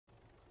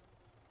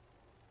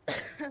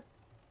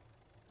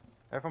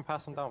Everyone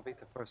pass them down,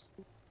 Victor first.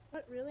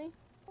 What, really?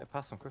 Yeah,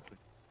 pass them quickly.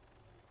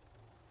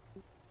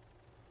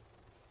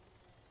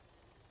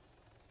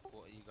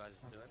 What are you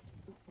guys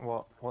doing?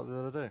 What? What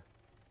did they do?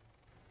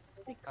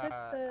 They clipped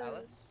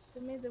Alice?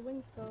 they made the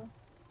wings go.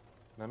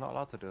 They're not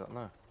allowed to do that,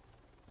 no.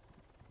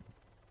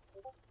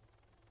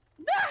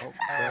 Oh,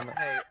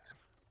 Hey,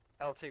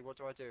 LT, what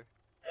do I do?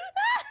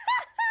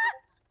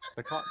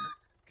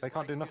 they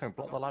can't do nothing,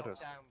 block the ladders.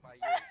 Down by you.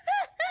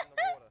 In the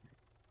water.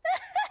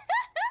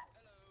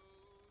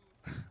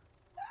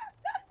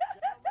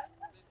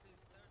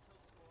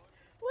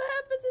 What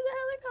happened to the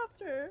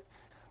helicopter?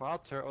 Well,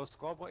 Turtle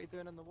Squad, what are you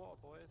doing in the water,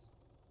 boys?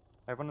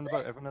 Everyone in the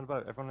boat, everyone in the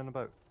boat, everyone in the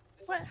boat.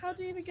 What? How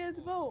do you even get in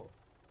the boat?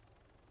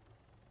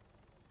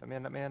 Let me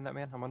in, let me in, let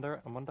me in. I'm under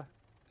it, I'm under.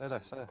 Stay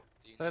there, stay there.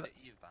 Do you Stay need there.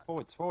 an evac?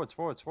 Forwards, forwards,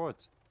 forwards,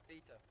 forwards.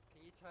 Vita,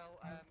 can you tell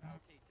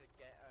LT to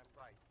get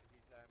Bryce, because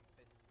he's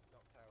been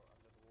knocked out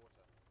under the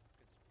water.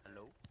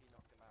 Hello? He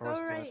knocked him out. Go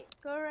Roasted. right,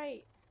 go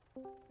right.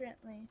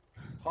 Apparently.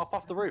 Hop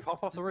off the roof,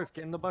 hop off the roof,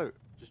 get in the boat.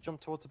 Just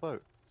jump towards the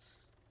boat.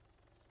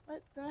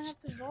 What? Don't I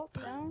have to vault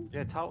down?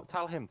 Yeah,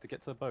 tell him to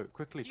get to the boat.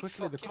 Quickly, You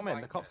quickly, they're fucking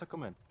coming, the wanker. cops are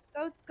coming.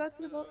 Go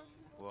to the boat.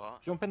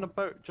 What? Jump in the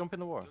boat, jump in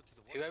the water.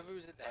 Whoever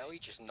was at the heli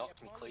just knocked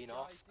him clean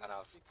off, and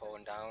I've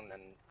fallen down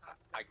and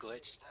I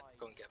glitched. I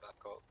couldn't get back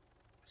up,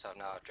 so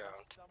now I've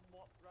drowned.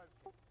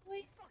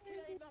 Wait.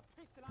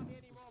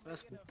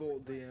 Let's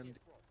bolt the end.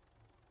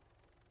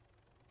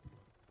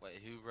 Wait,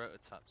 who wrote a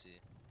tap to you?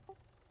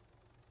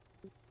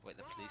 Wait,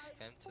 the police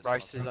came to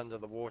Bryce stop is us under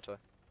the water.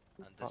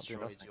 and Can't do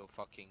destroyed nothing. your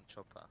fucking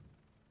chopper.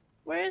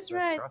 Where's Just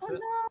Rice? scrap Oh it.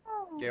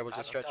 no! Yeah, we'll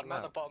just stretch him I'm at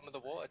the out. bottom of the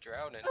water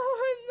drowning.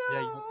 Oh no!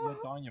 Yeah,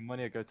 you're down your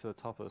money to go to the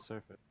top of the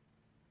surface.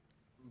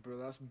 Bro,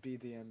 that's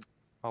BDM.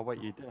 Oh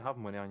wait, you didn't have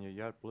money on you,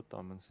 you had blood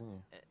diamonds, didn't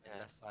you?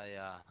 Unless I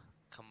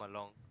come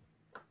along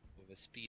with a speed